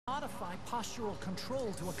modify postural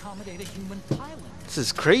control to accommodate a human pilot. This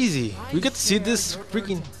is crazy. We get to see this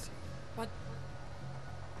freaking. But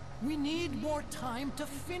we need more time to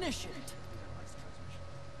finish it.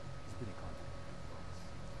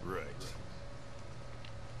 Right.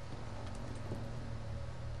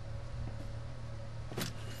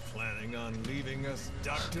 Planning on leaving us,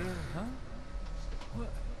 Doctor? Huh? What?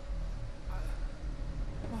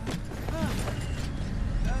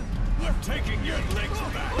 I'm taking your legs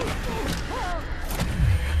back.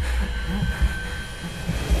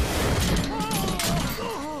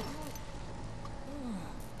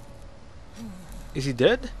 Is he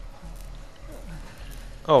dead?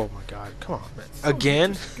 Oh my god, come on, man.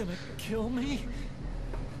 Again? Gonna kill me?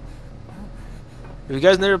 If you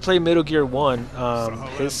guys never played Metal Gear 1,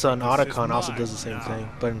 his son Otacon also does the same thing,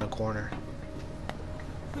 but in the corner.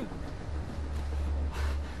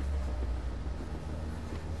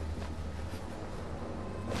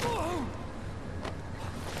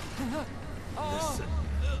 Listen,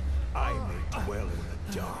 I may dwell in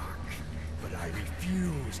the dark, but I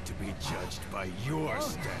refuse to be judged by your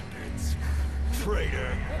standards,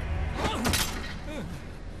 traitor.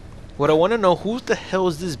 What I want to know, who the hell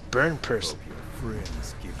is this Burn person?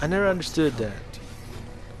 I never understood that.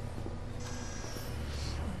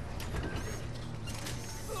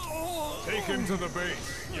 Take him to the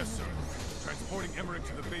base. Yes, sir. Transporting Emmerich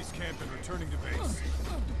to the base camp and returning to base.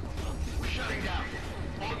 We're shutting down.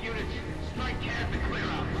 All units, strike camp and clear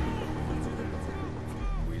out.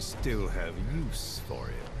 We still have use for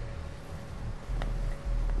him.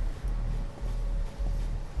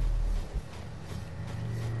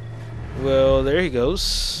 Well, there he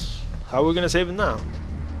goes. How are we gonna save him now?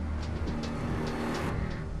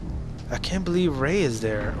 I can't believe Ray is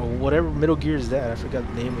there, or whatever Metal Gear is that. I forgot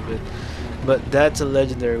the name of it, but that's a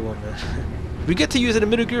legendary one, man. We get to use it in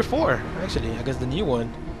Metal Gear 4, actually. I guess the new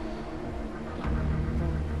one.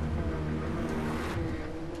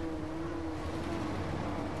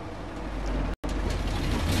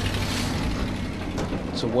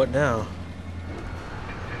 So what now?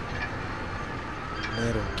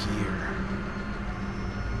 Metal Gear.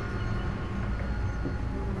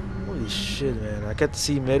 Holy shit, man. I get to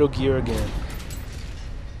see Metal Gear again.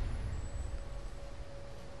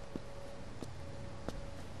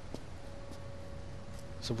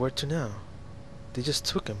 So where to now? They just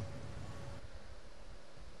took him.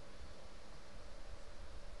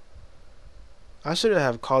 I should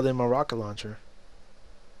have called in my rocket launcher.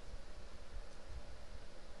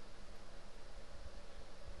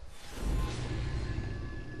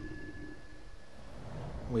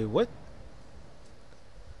 Wait, what?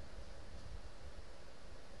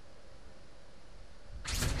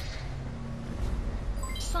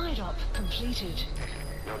 Side op completed.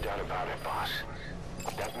 No doubt about it, boss.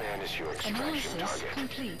 That man is your extraction Analysis target.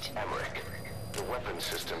 complete. Emmerich. The weapon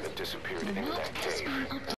system that disappeared The into map that has cave. been And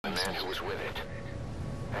the man updated. who was with it.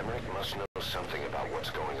 Emmerich must know something about what's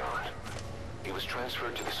going on. He was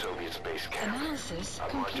transferred to the Soviet base camp. Analysis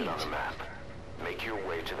I've marked it complete. on the map. Make your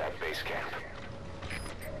way to that base camp.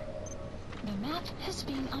 The map has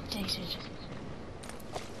been updated.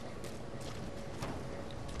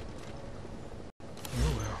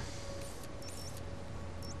 Oh well.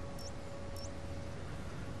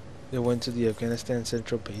 They went to the Afghanistan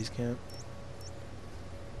Central Base Camp.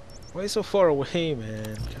 Why so far away,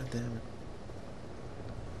 man? God damn it.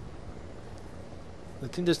 I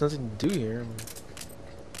think there's nothing to do here. I mean,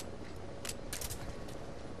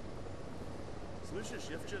 Слышишь,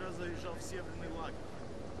 я вчера заезжал в северный лагерь.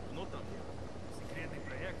 Ну там. Секретный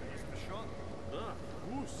проект освещен? Да,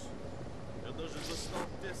 гусь. Я даже застал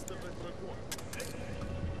тестовый дракон.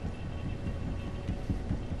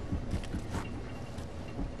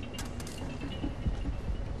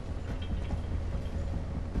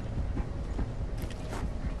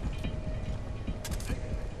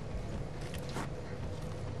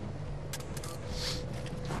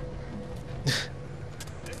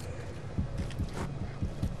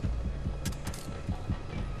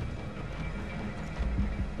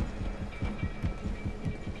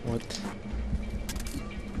 what?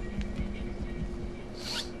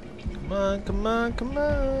 Come on, come on, come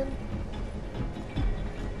on.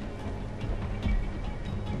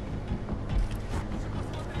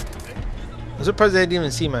 I'm surprised they didn't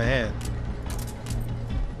even see my hand.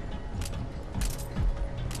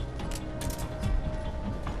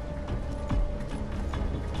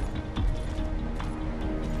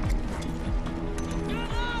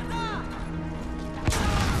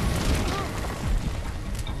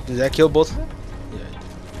 Did that kill both of them? Yeah.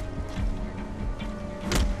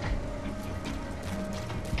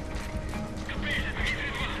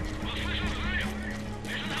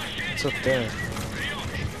 It did. What's up there?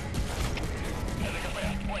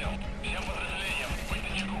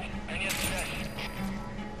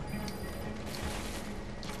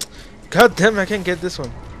 God damn, I can't get this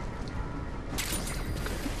one.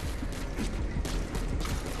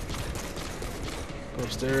 Go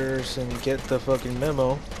upstairs and get the fucking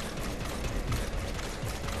memo.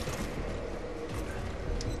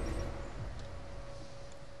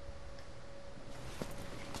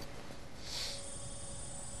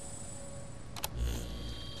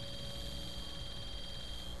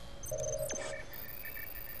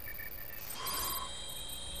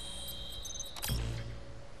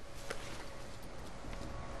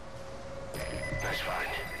 That's fine.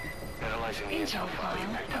 Analyzing the intel Intel file you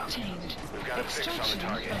file picked up. obtained. We've got a fix on the Extraction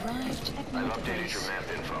target. arrived at my I've updated your device. map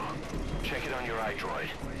info. Check it on your iDroid.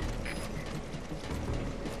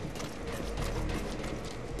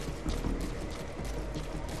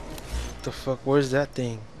 What the fuck? Where's that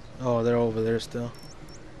thing? Oh, they're over there still.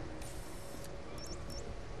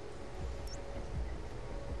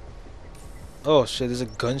 Oh shit, there's a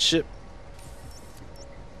gunship.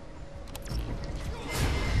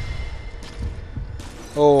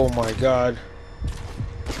 Oh my god.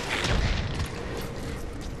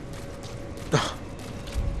 That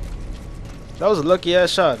was a lucky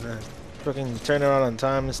ass shot, man. Fucking turn around on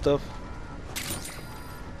time and stuff.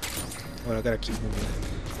 Well, I gotta keep moving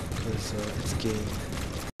because it's getting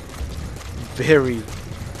very,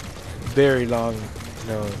 very long, you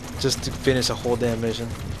know, just to finish a whole damn mission.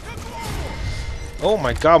 Oh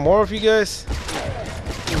my god, more of you guys?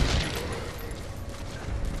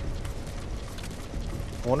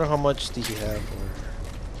 I wonder how much do you have? Or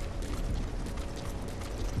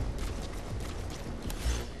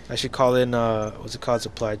I should call in, what's it called,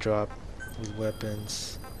 supply drop with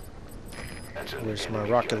weapons. Where's my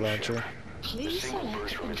rocket launcher? Please select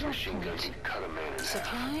a drop point.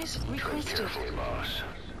 Supplies requested. Boss.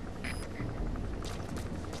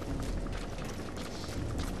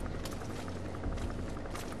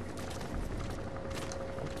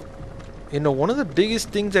 You know, one of the biggest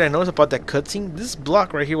things that I noticed about that cutscene, this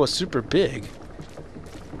block right here was super big.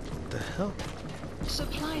 What the hell?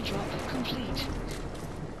 Supply drop complete.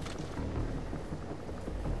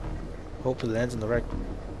 Hope it lands in the right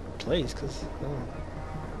place, cause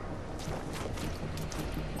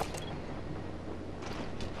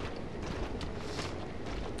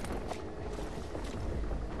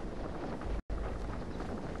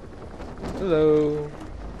hello.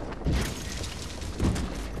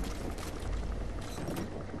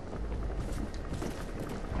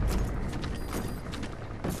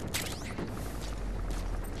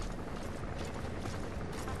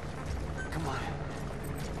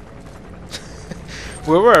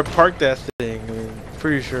 Wherever I parked that thing, I mean,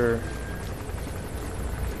 pretty sure.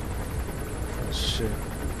 Oh, shit.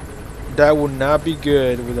 That would not be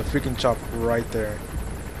good with a freaking chop right there.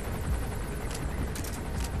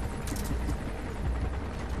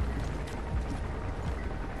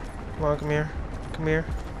 Come on, come here. Come here.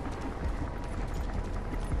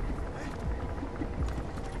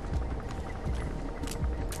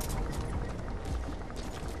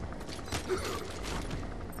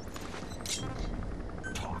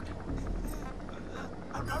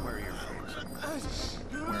 Where are your friends?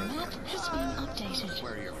 Map has been updated.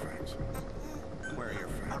 Where are your friends? Where are your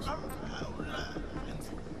friends?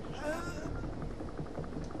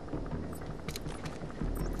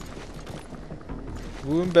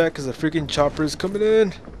 Moving back because the freaking chopper is coming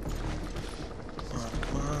in.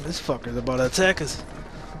 Come on, this fucker's about to attack us.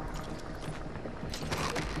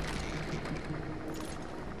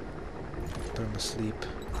 Put him asleep.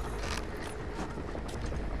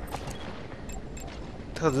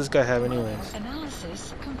 What the hell does this guy have anyways?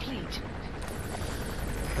 Analysis complete.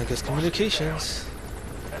 I guess communications.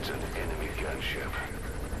 That's an enemy gunship.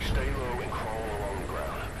 Stay low and crawl along the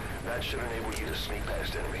ground. That should enable you to sneak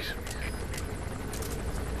past enemies.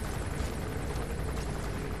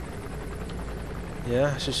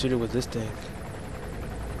 Yeah, I should shoot it with this thing.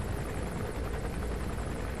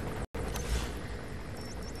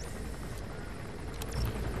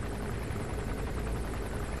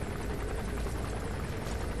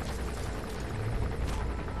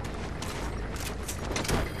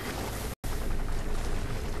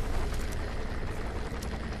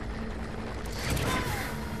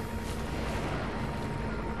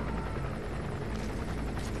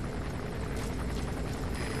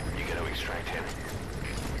 You gotta extract him.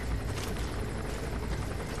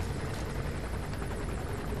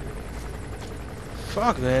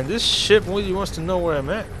 Fuck, man, this ship really wants to know where I'm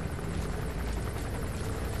at.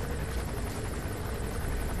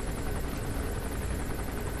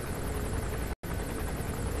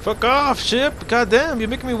 Fuck off, ship! Goddamn, you're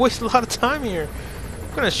making me waste a lot of time here.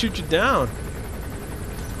 I'm gonna shoot you down.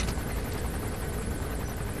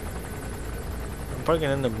 I'm probably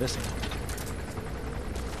gonna end up missing.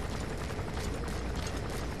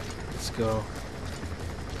 Let's go.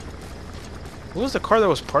 What was the car that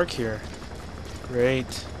was parked here?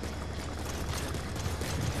 Great.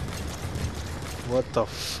 What the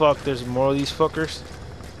fuck? There's more of these fuckers?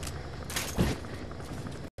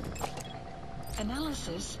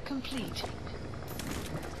 Analysis complete.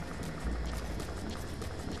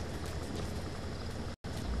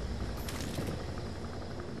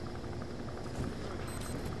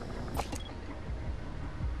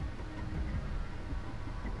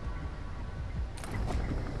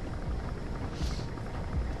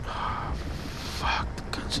 Fuck, the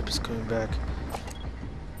gunship is coming back.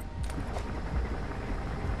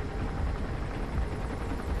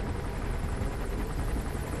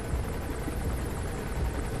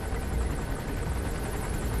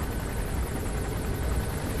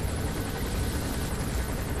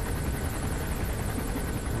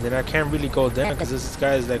 Then I can't really go down because this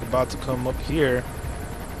guy is like about to come up here.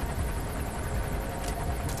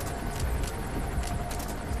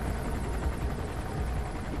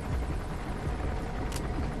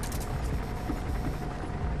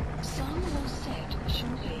 Sun will set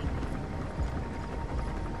shortly.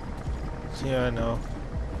 Yeah, I know.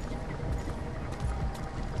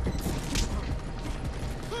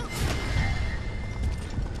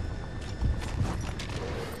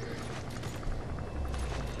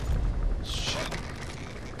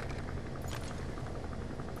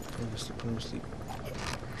 Put him to sleep.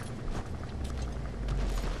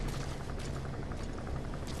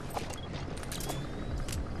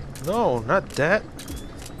 No, not that.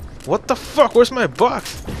 What the fuck? Where's my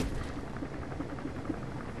box?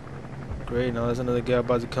 Great, now there's another guy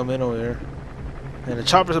about to come in over here. And the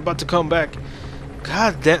chopper's about to come back.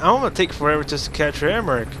 God damn, I'm gonna take forever just to capture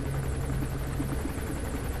Emmerich.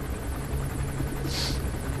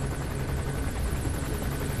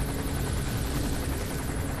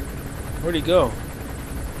 Where'd he go?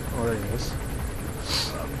 Oh, there he is.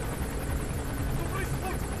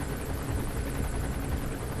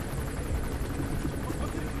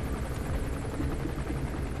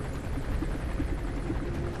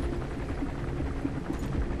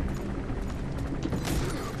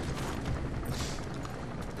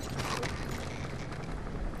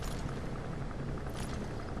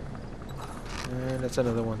 And that's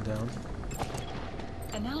another one down.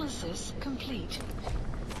 Analysis complete.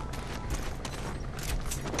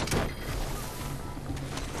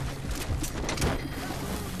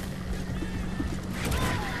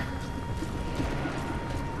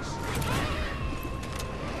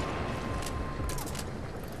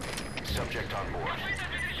 Subject on board.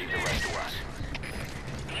 Leave the rest to us.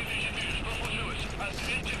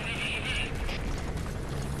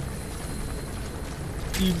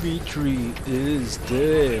 Dimitri is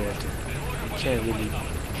dead. You can't really.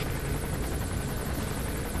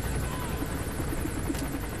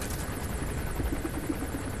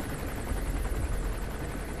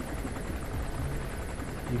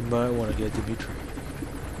 You might want to get Dimitri.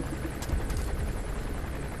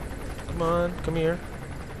 Come on, come here.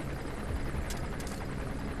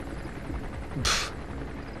 Pfft.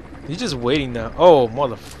 He's just waiting now. Oh,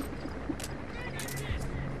 motherfucker.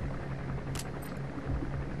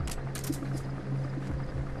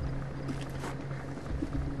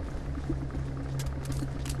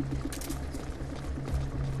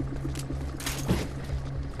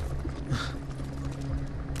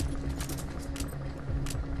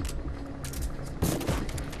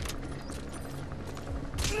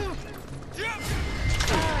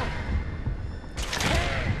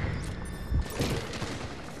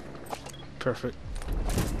 Perfect.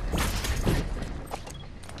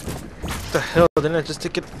 What the hell? Didn't I just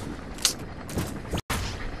take it?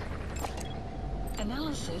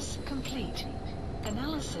 Analysis complete.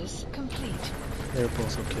 Analysis complete. They're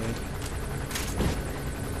both okay.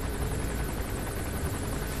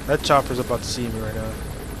 That chopper's about to see me right now.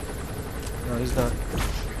 No, he's not.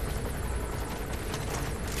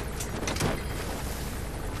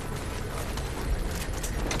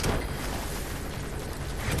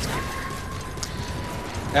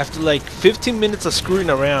 After like 15 minutes of screwing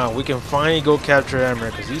around, we can finally go capture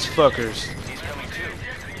Emmerich, because these fuckers. He's coming too.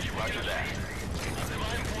 Roger that.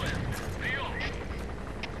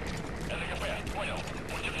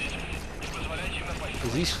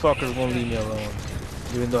 Because these fuckers won't leave me alone.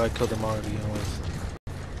 Even though I killed them all to begin with.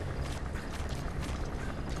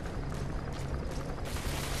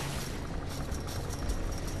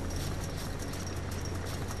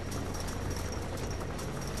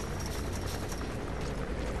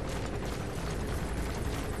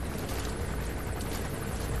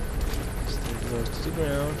 Close to the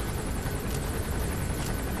ground.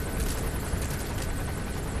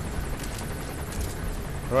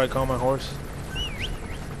 How do I call my horse?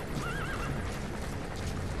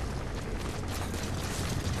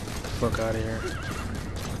 Fuck out of here.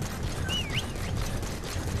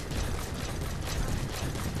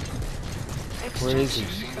 Where is he?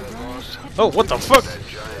 Oh, what the fuck?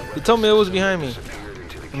 You told me it was behind me.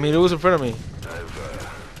 I mean, it was in front of me. I've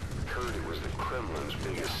heard it was the Kremlin's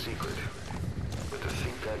biggest secret. But to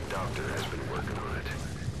think that doctor has been working on it.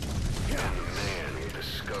 And the man with the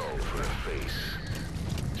skull for a face.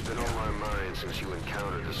 It's been on my mind since you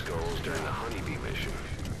encountered the skulls during the Honeybee mission.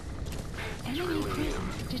 Enemy prism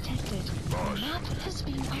detected. Boss, Map has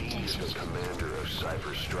been he's updated. the commander of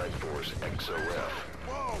Cypher Strike Force XOF.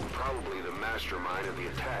 Probably the mastermind of the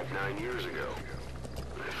attack 9 years ago.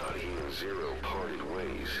 I thought he and Zero parted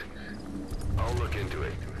ways. I'll look into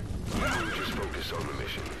it. You just focus on the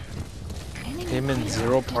mission. Enemy Him and prism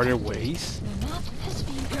Zero parted detected. ways? The map has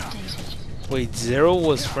been updated. Wait, Zero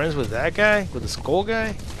was friends with that guy? With the skull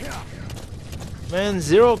guy? Man,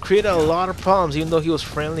 Zero created a lot of problems even though he was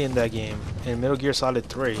friendly in that game. In Metal Gear Solid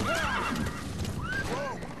 3.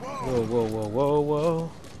 Whoa, whoa, whoa, whoa,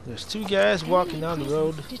 whoa. There's two guys walking down the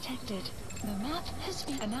road. Detected. The map has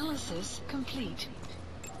been analysis complete.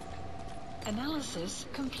 Analysis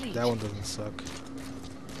complete. That one doesn't suck.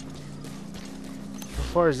 How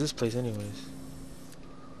far is this place anyways?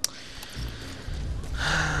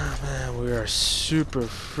 Man, we are super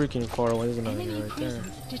freaking far away. There's another guy Enemy right there.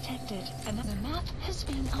 prism detected. And the map has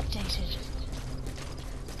been updated.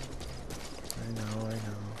 I know, I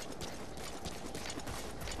know.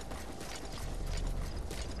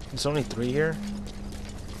 There's only 3 here?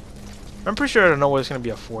 I'm pretty sure I don't know there's gonna be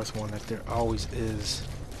a 4th one, like there always is.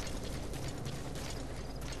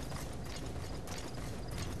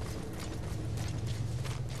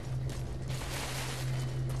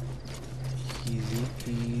 Easy,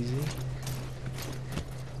 easy.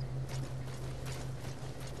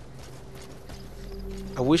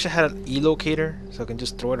 I wish I had an E-locator so I can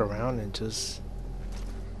just throw it around and just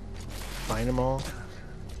find them all.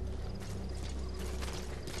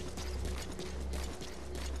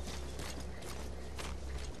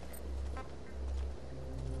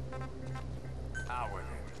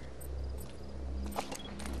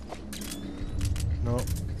 No.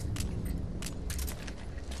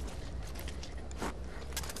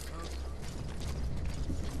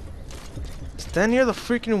 Stand near the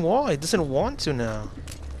freaking wall. It doesn't want to now.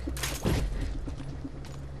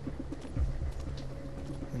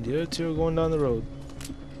 And the other two are going down the road.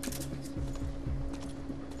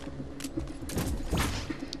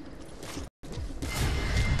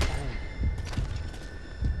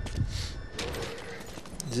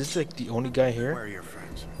 Is this like the only guy here? Where are your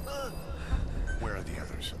friends? Where are the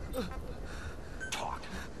others? Talk.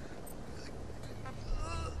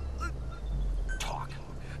 Talk.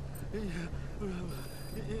 The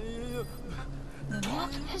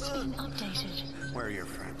map has been updated. Where are your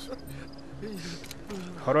friends?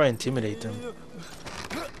 How do I intimidate them?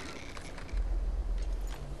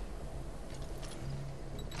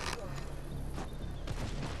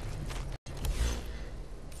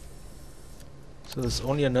 So there's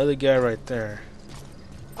only another guy right there.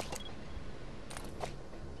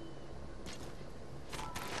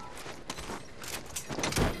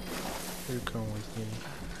 Here, come with me.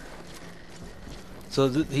 So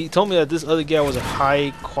he told me that this other guy was a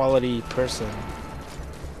high quality person.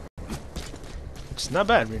 It's not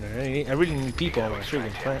bad, you know. I really need people on my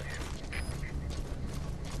freaking plant.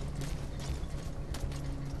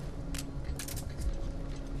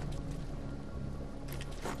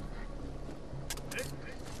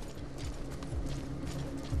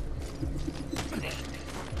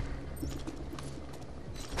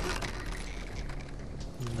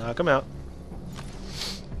 Knock him out.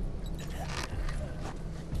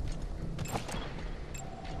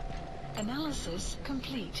 Analysis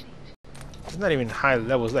complete. It's not even high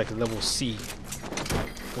level, it's like level C.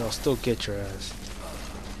 But I'll still get your ass.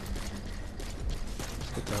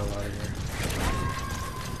 Let's get the hell out of here.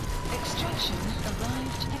 Extraction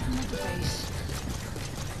arrived at mother base.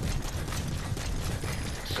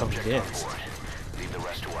 Come in. Leave the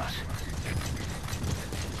rest to us.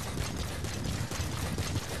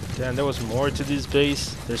 Damn, there was more to this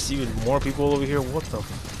base. There's even more people over here. What the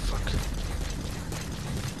fuck?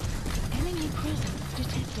 Enemy prism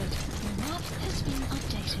detected. The map has been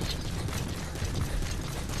updated.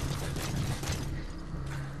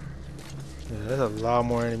 Yeah, there's a lot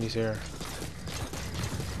more enemies here.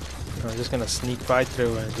 I'm just gonna sneak by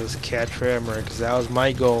through and just catch Emmerich, because that was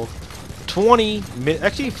my goal.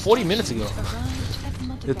 Actually 40 minutes ago. Arrived at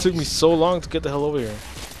mother It took me so long to get the hell over here.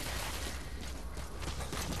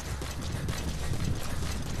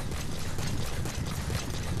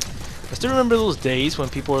 I still remember those days when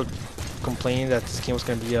people were complaining that this game was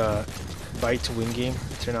going to be a buy-to-win game.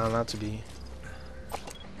 It turned out not to be.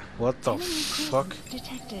 What the fuck?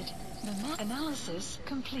 Detected. Analysis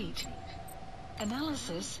complete.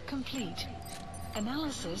 Analysis complete.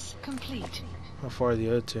 Analysis complete. How far are the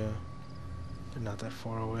other two? They're not that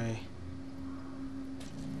far away.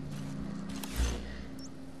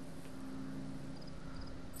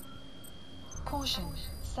 Caution.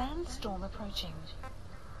 Sandstorm approaching.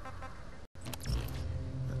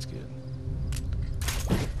 That's good.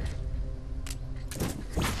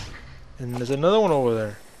 And there's another one over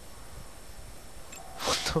there.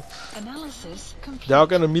 What the? Analysis complete. They all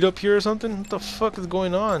gonna meet up here or something? What the fuck is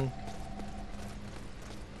going on?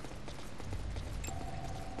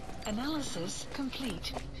 Analysis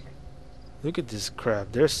complete. Look at this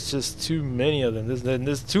crap. There's just too many of them.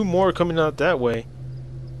 There's two more coming out that way.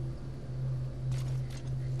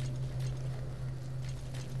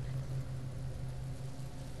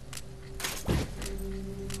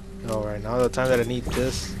 Alright, now the time that I need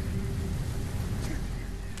this.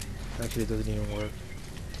 Actually, it doesn't even work.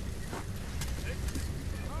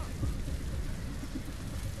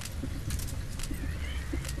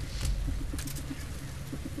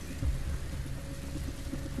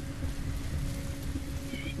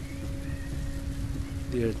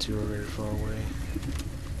 The other two are very far away.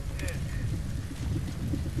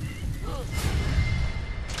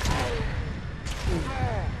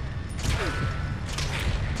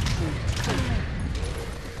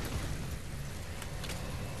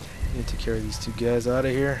 Need to carry these two guys out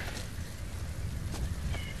of here.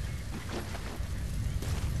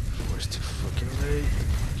 Before it's too fucking late.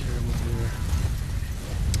 Carry them over here.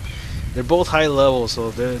 They're both high level,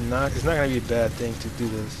 so they're not. It's not gonna be a bad thing to do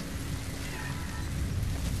this.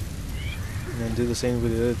 And then do the same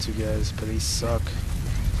with the other two guys, but they suck.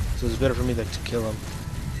 So it's better for me to kill them.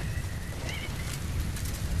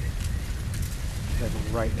 Like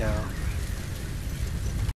right now.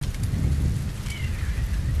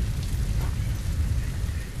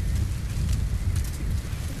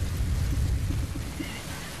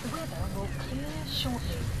 The weather will clear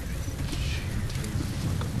shortly.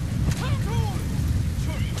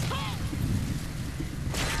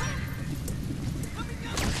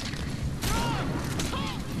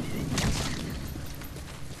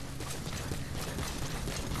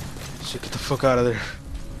 Shit, get the fuck out of there.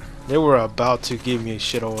 They were about to give me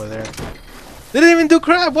shit over there. They didn't even do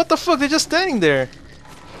crap. What the fuck? They're just standing there.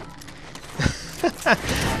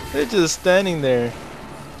 They're just standing there.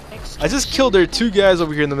 I just killed their two guys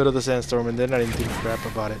over here in the middle of the sandstorm and they're not even doing crap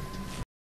about it.